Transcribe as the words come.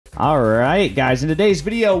All right, guys. In today's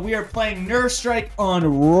video, we are playing Nerf Strike on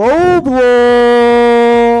Roblox.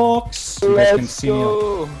 You guys can see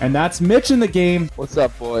me. And that's Mitch in the game. What's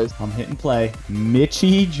up, boys? I'm hitting play.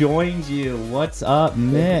 Mitchy joins you. What's up,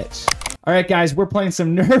 Mitch? All right, guys, we're playing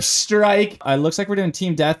some Nerf Strike. Looks like we're doing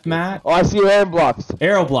team deathmatch. Oh, I see Aaron blocks.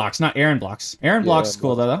 Arrow blocks, not Aaron blocks. Aaron blocks is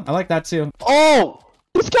cool, though. I like that, too. Oh,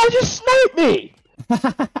 this guy just sniped me.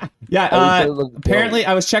 Yeah, apparently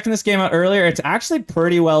I was checking this game out earlier. It's actually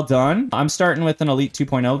pretty well done. I'm starting with an Elite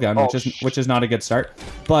 2.0 gun, which is not a good start.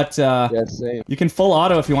 But yeah, same. you can full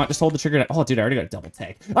auto if you want. Just hold the trigger. Oh, dude, I already got a double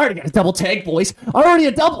tag. I already got a double tag, boys. Already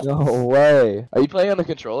a double. No way. Are you playing on the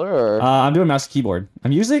controller or? I'm doing mouse and keyboard.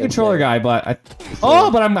 I'm usually a controller guy, but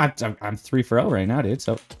I'm 3 for 0 right now, dude.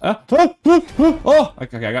 So okay,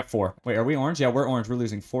 I got 4. Wait, are we orange? Yeah, we're orange. We're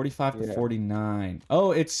losing 45 to 49.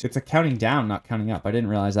 Oh, it's a counting down, not counting up. I didn't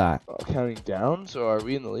realize that. Counting down? So are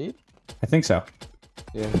we in the lead? I think so.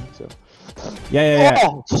 Yeah, I think so.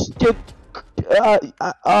 Yeah.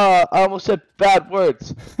 Oh, I almost said bad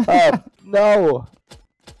words. No.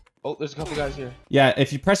 Oh, there's a couple guys here. Yeah,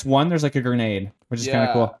 if you press 1, there's like a grenade, which is kind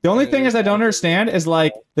of cool. The only thing is I don't understand is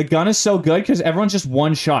like the gun is so good because everyone's just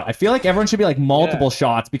one shot. I feel like everyone should be like multiple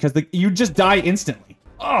shots because you just die instantly.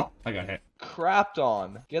 Oh, I got hit. Crapped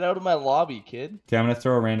on. Get out of my lobby, kid. Okay, I'm gonna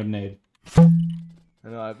throw a random nade. I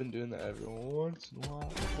know, I've been doing that every once in a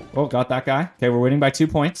while. Oh, got that guy. Okay, we're winning by 2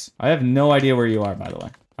 points. I have no idea where you are, by the way.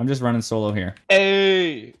 I'm just running solo here.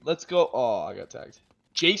 Hey, let's go. Oh, I got tagged.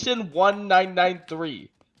 Jason1993.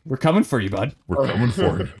 We're coming for you, bud. We're coming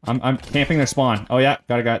for you. I'm camping their spawn. Oh, yeah,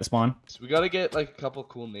 got a guy at the spawn. So we gotta get like a couple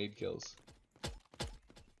cool nade kills.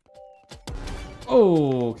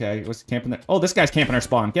 Oh, okay. Was camping there. Oh, this guy's camping our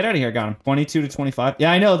spawn. Get out of here. Got him. 22 to 25.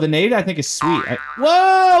 Yeah, I know. The nade, I think, is sweet.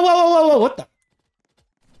 Whoa. What the?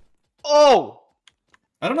 Oh!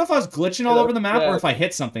 I don't know if I was glitching all over the map or if I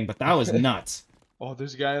hit something, but that was nuts. Oh,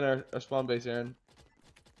 there's a guy in our spawn base, Aaron.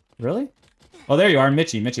 Really? Oh, there you are.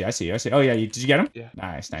 Mitchy, I see you. Oh, yeah. Did you get him? Yeah.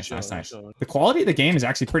 Nice. The quality of the game is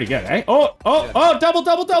actually pretty good, eh? Oh,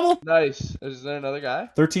 double. Nice. Is there another guy?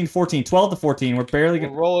 13, 14, 12 to 14. We're barely We're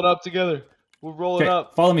rolling up together. We're rolling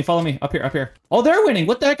up. Follow me. Up here. Oh, they're winning.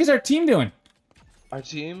 What the heck is our team doing? Our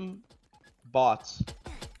team? Bots.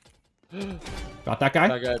 Got that guy?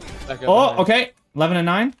 That guy oh, okay. 11 and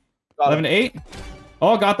 9. 11 to 8.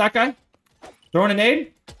 Oh, got that guy. Throwing a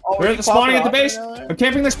nade. Oh, We're spawning at the base. I'm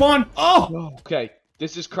camping their spawn. Oh! Okay.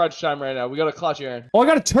 This is crunch time right now. We got to clutch, Aaron. Oh, I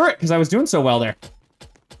got a turret because I was doing so well there.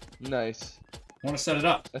 Nice. I want to set it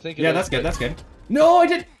up. I think that's good. That's good. No, I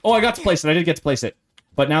did. Oh, I got to place it. I did get to place it.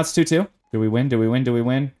 But now it's 2-2. Do we win?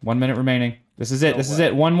 1 minute remaining. This is it. This is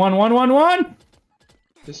it. 1-1.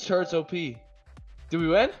 This turret's OP. Did we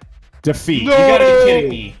win? Defeat. No! You gotta be kidding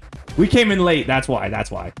me. We came in late. That's why. I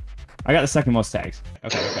got the second most tags.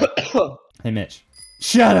 Okay. Hey, Mitch.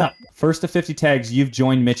 Shut up. First to 50 tags, you've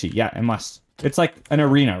joined Mitchy. Yeah, it must. It's like an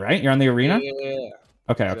arena, right? You're on the arena? Yeah.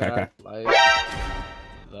 Okay. Like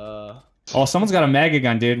Oh, someone's got a mega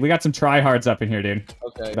gun, dude. We got some tryhards up in here, dude.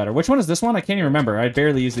 Okay. Better. Which one is this one? I can't even remember. I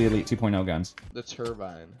barely use the Elite 2.0 guns. The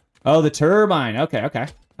turbine. Oh, the turbine. Okay.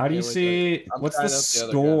 How do you see... What's the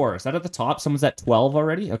score? Is that at the top? Someone's at 12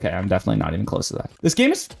 already? Okay, I'm definitely not even close to that. This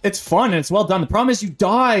game it's fun and it's well done. The problem is you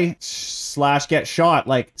die / get shot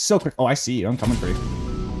like so quick. Oh, I see you. I'm coming for you.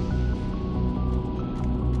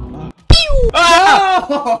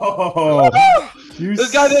 Oh! There's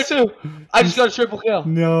a guy there too. I just got a triple kill.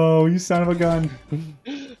 No, you son of a gun.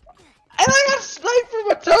 And I got sniped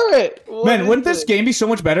from a turret. Man, wouldn't this game be so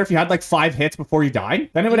much better if you had like 5 hits before you died?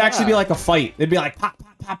 Then it would actually be like a fight. It'd be like pop.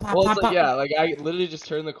 Yeah, like I literally just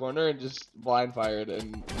turned the corner and just blind fired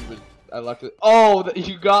and I left it. Oh,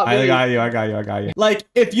 you got me. I got you. Like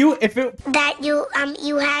if you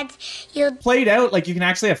played out like you can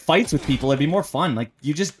actually have fights with people, it'd be more fun. Like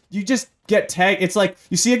you just get tagged. It's like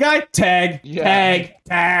you see a guy, tag.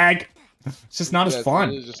 It's just not as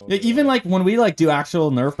fun. Yeah, even like when we like do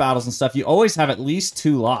actual Nerf battles and stuff, you always have at least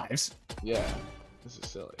 2 lives. Yeah, this is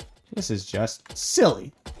silly. This is just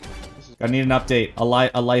silly. I need an update, a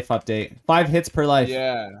life update. 5 hits per life.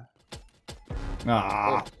 Yeah.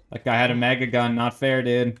 Ah, that guy had a mega gun. Not fair,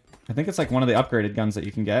 dude. I think it's like one of the upgraded guns that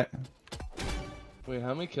you can get. Wait,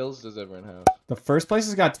 how many kills does everyone have? The first place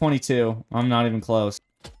has got 22. I'm not even close.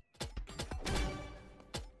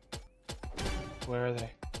 Where are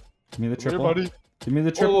they? Give me the triple. Here, buddy. Give me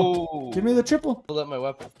the triple. Oh. Give me the triple. Pull out my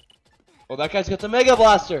weapon. Oh, that guy's got the Mega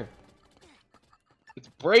Blaster. It's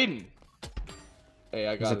Braden. Hey,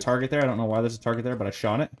 I got There's a target there. I don't know why there's a target there, but I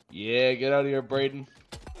shot it. Yeah, get out of here, Braden.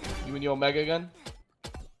 You and your Mega gun?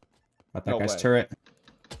 Got that guy's turret.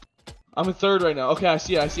 I'm in third right now. Okay, I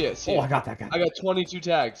see it. Oh, I got that guy. I got 22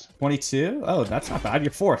 tags. 22? Oh, that's not bad.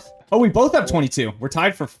 You're fourth. Oh, we both have 22. We're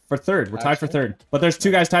tied for third. We're tied for third. But there's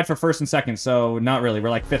 2 guys tied for first and second, so not really. We're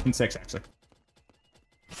like 5th and 6th, actually.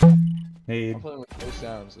 Nade. I'm playing with no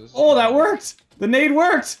sounds. Oh, that worked! The nade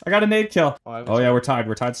worked! I got a nade kill. Oh, yeah, we're tied.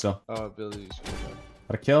 We're tied still. Oh, abilities.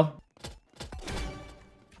 Got a kill.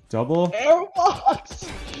 Double. Airbox!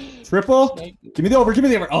 Triple. Give me the over. Give me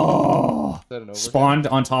the over. Oh! Overtime? Spawned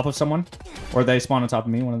on top of someone. Or they spawned on top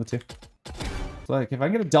of me, one of the 2. It's like, if I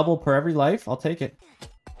can get a double per every life, I'll take it.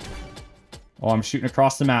 Oh, I'm shooting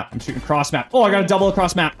across the map. I'm shooting across map. Oh, I got a double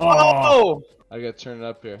across map. Oh! I gotta turn it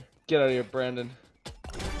up here. Get out of here, Brandon.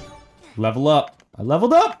 Level up. I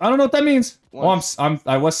leveled up. I don't know what that means. Once. Oh,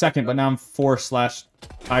 I was second, but now I'm 4/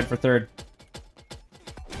 tied for third.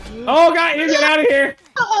 Oh, God, you get out of here.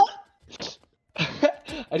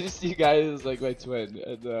 I just see you guys like my twin,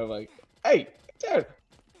 and I'm like, hey, dude.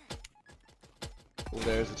 Well,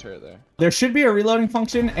 there's a turret there. There should be a reloading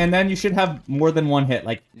function, and then you should have more than 1 hit.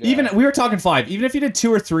 Like, even we were talking 5. Even if you did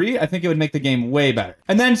 2 or 3, I think it would make the game way better.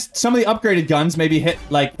 And then some of the upgraded guns maybe hit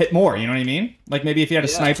more. You know what I mean? Like maybe if you had a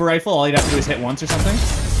sniper rifle, all you'd have to do is hit once or something.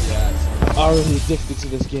 Yeah, I'm already addicted to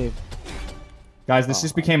this game. Guys, this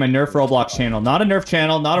just became a Nerf Roblox channel. Not a Nerf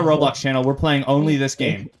channel, not a Roblox channel. We're playing only this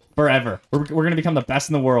game forever. We're gonna become the best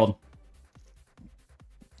in the world.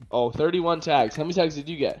 Oh, 31 tags. How many tags did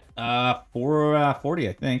you get? 40,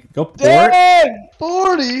 I think. Go for it. Dang!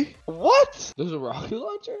 40? What? There's a rocket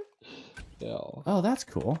launcher? No. Oh, that's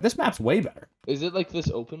cool. This map's way better. Is it like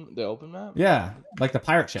this open map? Yeah, like the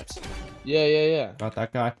pirate ships. Yeah. Got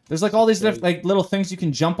that guy. There's like all these like little things you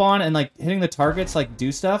can jump on, and like hitting the targets like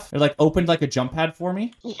do stuff. It like opened like a jump pad for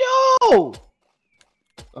me. Yo!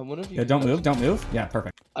 I wonder if you don't move. Yeah,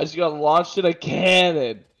 perfect. I just got launched in a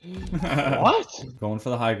cannon. What? Going for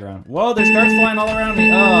the high ground. Whoa, there's darts flying all around me.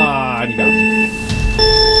 Oh, and you got me.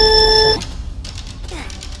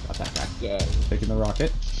 Got that guy. Yeah. Taking the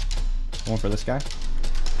rocket. Going for this guy.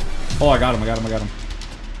 Oh, I got him.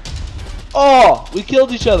 Oh, we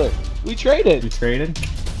killed each other. We traded. We traded? I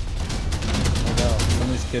know. Some of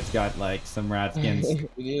these kids got like some rad skins.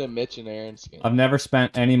 We need a Mitch and Aaron skin. I've never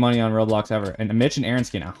spent any money on Roblox ever. And a Mitch and Aaron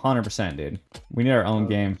skin, 100%, dude. We need our own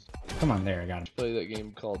game. Come on, there, I got him. Play that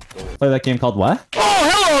game called Doors. Play that game called what? Oh,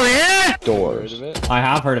 hello there! Doors. Heard of it? I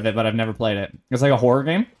have heard of it, but I've never played it. It's like a horror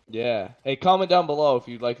game? Yeah. Hey, comment down below if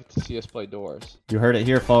you'd like to see us play Doors. You heard it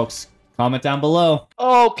here, folks. Comment down below.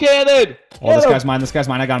 Oh, cannon! Oh, this guy's mine. This guy's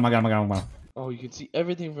mine. I got him. Oh, you can see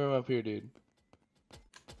everything from up here, dude.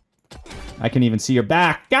 I can even see your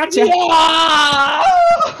back. Gotcha! Yeah!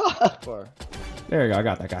 Far. There you go. I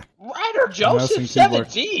got that guy. Ryder Joseph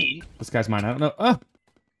 17. This guy's mine. I don't know.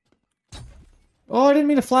 Oh, I didn't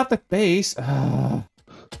mean to flap the base. Get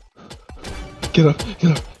up.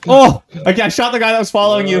 Oh! Okay, I shot the guy that was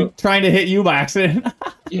following you, trying to hit you by accident.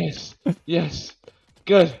 Yes.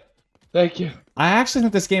 Good. Thank you. I actually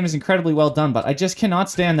think this game is incredibly well done, but I just cannot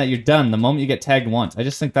stand that you're done the moment you get tagged once. I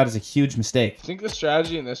just think that is a huge mistake. I think the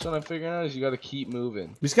strategy in this one I'm figuring out is you gotta keep moving.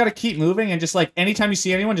 You just gotta keep moving and just like anytime you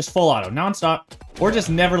see anyone, just full auto, non-stop. Or just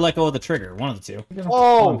never let go of the trigger. One of the two.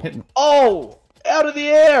 Oh! I'm hitting. Oh! Out of the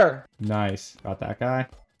air! Nice. Got that guy.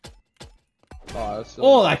 Oh, that's so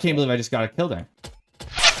Oh, I can't believe I just got a kill there.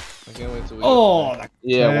 I can't wait till we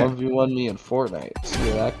yeah, 1v1 me in Fortnite. See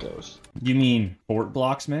how that goes. You mean Fort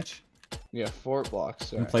Blocks, Mitch? Yeah, Fort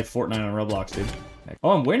Blocks. I'm gonna play Fortnite on Roblox, dude. Oh,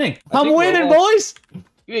 I'm winning! I I'm winning, boys!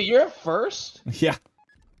 Yeah, you're at first? Yeah.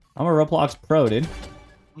 I'm a Roblox pro, dude.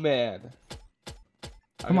 Man.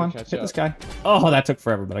 Come on, hit this guy. Oh, that took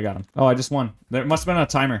forever, but I got him. Oh, I just won. There must have been a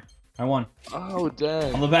timer. I won. Oh,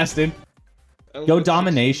 dang. I'm the best, dude. Go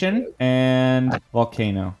Domination and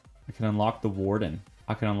Volcano. I can unlock the Warden.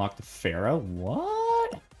 I can unlock the Pharaoh.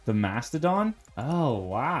 What? The Mastodon? Oh,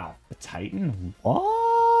 wow. The Titan?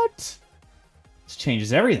 What? This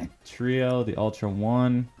changes everything. Trio, the Ultra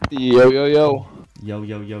 1. Yo.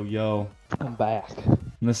 Yo. I'm back. I'm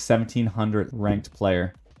the 1700 ranked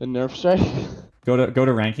player. The Nerf Strike? Go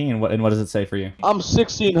to ranking and what does it say for you? I'm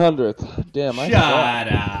 1600th. Damn, I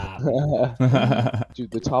Shut up. Dude,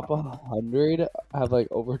 the top 100 have like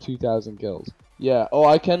over 2,000 kills. Yeah. Oh,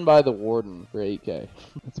 I can buy the Warden for 8K.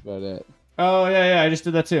 That's about it. Oh yeah, I just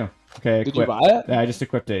did that too. Okay. Did you buy it? Yeah, I just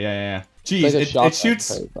equipped it. Yeah. Jeez, like it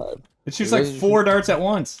shoots. It shoots like 4 darts at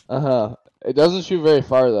once. It doesn't shoot very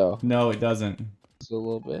far though. No, it doesn't. Just a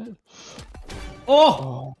little bit.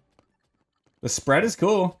 Oh! The spread is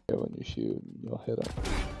cool. Yeah, when you shoot, you'll hit him.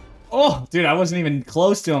 Oh, dude, I wasn't even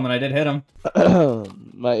close to him and I did hit him.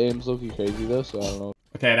 My aim's looking crazy though, so I don't know.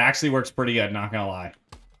 Okay, it actually works pretty good, not gonna lie.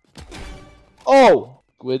 Oh!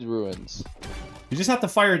 Squid Ruins. You just have to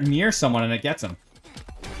fire it near someone and it gets them.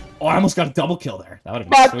 Oh, I almost got a double kill there. That would have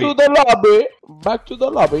been Back sweet. to the lobby. Back to the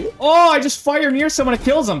lobby. Oh, I just fire near someone and it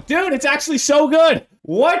kills them. Dude, it's actually so good.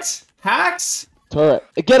 What? Hacks? Turret.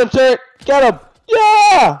 Get him, turret. Get him.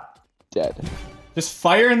 Yeah. Dead. Just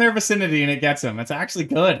fire in their vicinity and it gets them. It's actually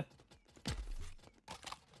good.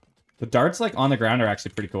 The darts like on the ground are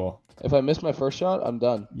actually pretty cool. If I miss my first shot, I'm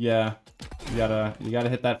done. Yeah. You gotta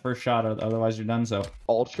hit that first shot, otherwise you're done. So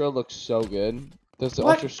Ultra looks so good. There's the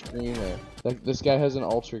What? Ultra Screamer. Like this guy has an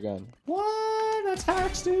Ultra gun. what? That's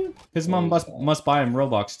hacks, dude. His mom must buy him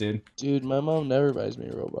Robux, dude. Dude, my mom never buys me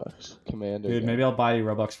Robux. Commander. Dude, gun. maybe I'll buy you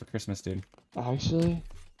Robux for Christmas, dude. Actually.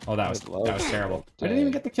 Oh, that was terrible. I didn't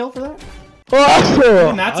even get the kill for that. Oh!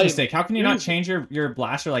 And that's a mistake. How can you not change your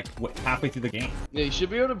blaster like halfway through the game? Yeah, you should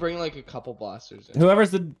be able to bring like a couple blasters in. Whoever's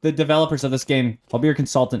the developers of this game, I'll be your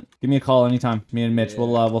consultant. Give me a call anytime. Me and Mitch,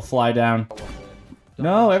 we'll fly down.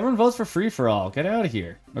 No, everyone votes for free for all. Get out of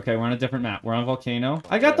here. Okay, we're on a different map. We're on Volcano.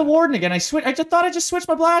 I got the Warden again. I just thought I just switched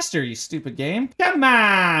my blaster, you stupid game. Come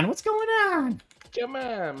on, what's going on? Come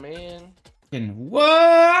on, man.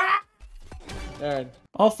 What? Alright.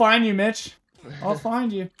 I'll find you, Mitch. I'll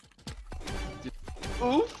find you.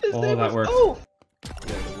 Oof, his Oh, name that was worked. Oof.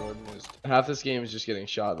 Yeah, the Warden is... Half this game is just getting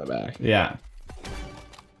shot in the back. Yeah.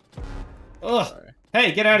 Ugh. Sorry.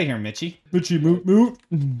 Hey, get out of here, Mitchie. Mitchie, moot, moot.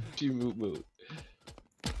 Moot.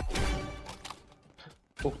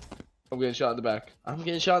 Oh, I'm getting shot in the back. I'm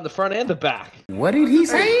getting shot in the front and the back. What did he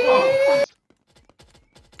say? Oh.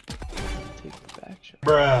 Take the back shot.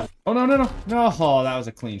 Bruh. Oh, no, no, no. No, oh, that was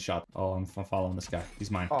a clean shot. Oh, I'm following this guy.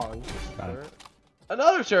 He's mine. Oh, you just Got him. turret.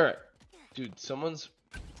 Another turret! Dude, someone's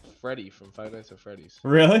Freddy from Five Nights at Freddy's.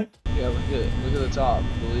 Really? Yeah, look at the top,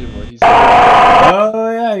 the leaderboard. He's Oh,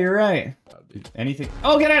 yeah, you're right. Anything?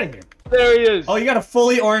 Oh, get out of here. there he is! Oh, you got a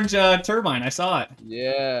fully orange turbine. I saw it.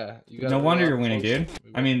 Yeah. You got No a wonder lot you're of winning, potions.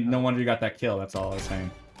 dude. I mean, no wonder you got that kill. That's all I was saying.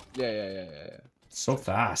 Yeah. So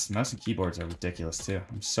fast. Mouse and keyboards are ridiculous, too.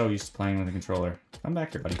 I'm so used to playing with a controller. Come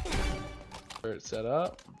back here, buddy. Turret set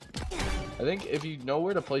up. I think if you know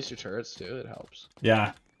where to place your turrets too, it helps.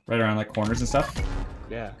 Yeah. Right around, like, corners and stuff.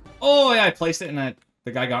 Yeah. Oh, yeah, I placed it, and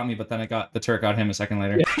the guy got me, but then the turret got him a second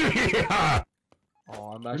later. Yeah.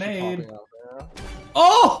 Oh, I'm actually Grenade. popping out there.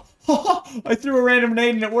 Oh! I threw a random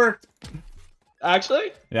nade, and it worked.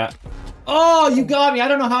 Actually? Yeah. Oh, you got me. I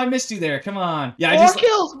don't know how I missed you there. Come on. Yeah, Four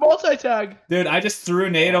kills! Multi-tag! Dude, I just threw a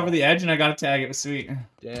nade over the edge and I got a tag. It was sweet.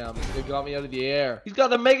 Damn, this guy got me out of the air. He's got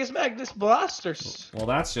the Megas Magnus blasters. Well,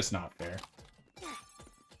 that's just not fair.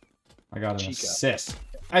 I got an Chica. assist.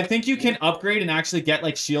 I think you can upgrade and actually get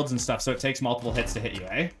like shields and stuff, so it takes multiple hits to hit you,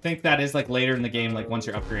 eh? I think that is like later in the game, like once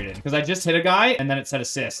you're upgraded. Because I just hit a guy and then it said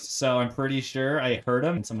assist, so I'm pretty sure I hurt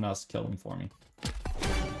him and someone else killed him for me.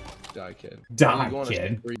 Die, kid. Die, Going to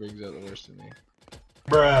kid. spree brings out the worst in me.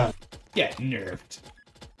 Bruh. Get nerfed.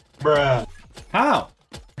 Bruh. How?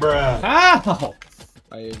 Bruh. How?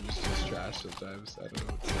 I am just trash sometimes. I don't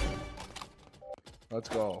know what to say. Let's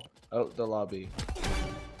go. Out the lobby.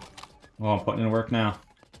 Oh, I'm putting in work now.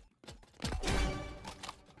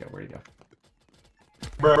 Okay, where'd you go?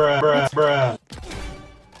 Bruh.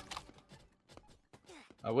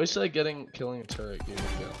 I wish like killing a turret gave me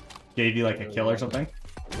a kill. Gave you like a kill or something?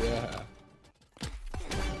 Yeah.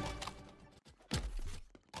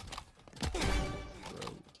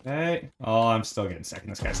 Okay. Oh, I'm still getting second.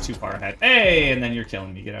 This guy's too far ahead. Hey, and then you're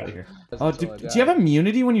killing me. Get out of here. That's Oh, until I do die. you have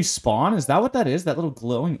immunity when you spawn? Is that what that is? That little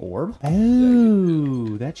glowing orb?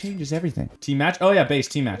 Oh, that changes everything. Team match? Oh, yeah, base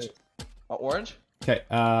team match. Orange? Okay,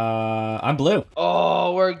 I'm blue.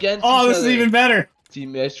 Oh, we're against Oh, each this is other. even better.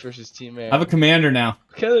 Team Mitch versus Team Air. I have a commander now.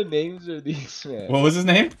 What kind of names are these, man? What was his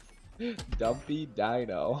name? Dumpy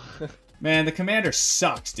Dino. Man, the commander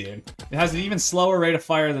sucks, dude. It has an even slower rate of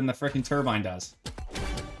fire than the freaking turbine does.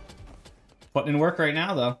 Putting in work right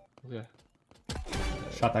now, though. Okay.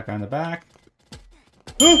 Shot that guy in the back.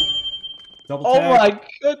 Double Oh tag. my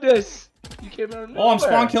goodness! You came out of nowhere. Oh, I'm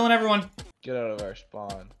spawn killing everyone. Get out of our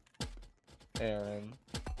spawn. Aaron.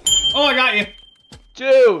 Oh, I got you.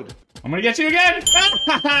 Dude! I'm gonna get you again.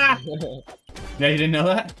 Yeah, you didn't know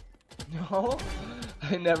that? No?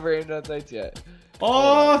 I never aimed on sights yet.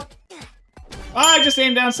 Oh! I just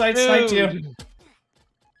aimed down sight, sniped you.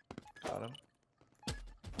 Got him.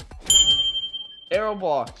 Arrow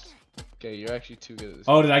blocks. Okay, you're actually too good at this.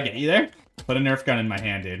 Oh, did I get you there? Put a Nerf gun in my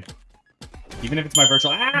hand, dude. Even if it's my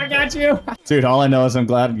virtual. Ah, I got you. Dude, all I know is I'm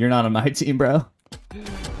glad you're not on my team, bro.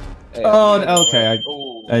 Hey, Oh, okay.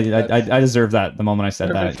 Oh, I deserve that the moment I said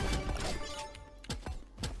that.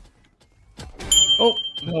 Oh,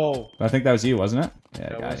 No. I think that was you, wasn't it? Yeah, I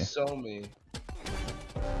That got you. was so me.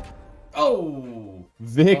 Oh,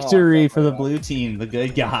 victory Oh, for the blue team, the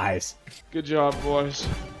good guys. Good job, boys.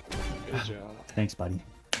 Good job. Thanks, buddy.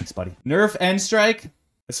 Thanks, buddy. Nerf and Strike.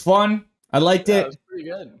 It's fun. I liked Yeah, it. it was pretty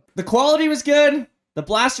good. The quality was good. The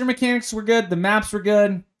blaster mechanics were good. The maps were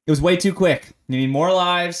good. It was way too quick. You need more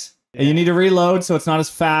lives. And you need to reload so it's not as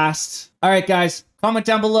fast. All right, guys. Comment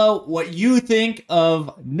down below what you think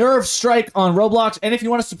of Nerf Strike on Roblox. And if you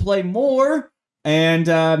want us to play more. And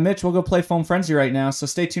Mitch, we'll go play Foam Frenzy right now. So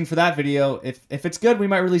stay tuned for that video. If it's good, we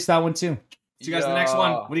might release that one too. See you guys in the next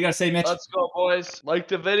one. What do you got to say, Mitch? Let's go, boys. Like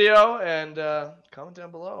the video and comment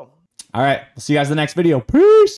down below. All right. We'll see you guys in the next video. Peace.